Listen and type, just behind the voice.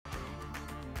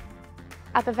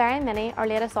At Bavarian MINI, our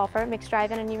latest offer makes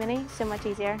driving a new Mini so much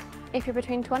easier. If you're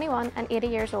between 21 and 80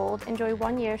 years old, enjoy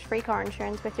 1 year's free car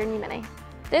insurance with your new Mini.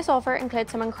 This offer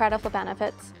includes some incredible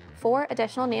benefits: 4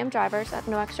 additional named drivers at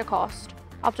no extra cost,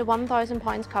 up to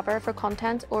 £1,000 cover for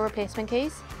content or replacement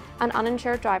keys, an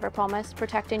uninsured driver promise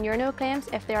protecting your no claims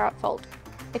if they are at fault.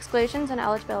 Exclusions and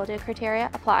eligibility criteria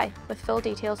apply, with full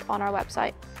details on our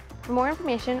website. For more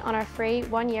information on our free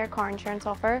 1-year car insurance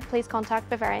offer, please contact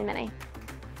Bavarian MINI.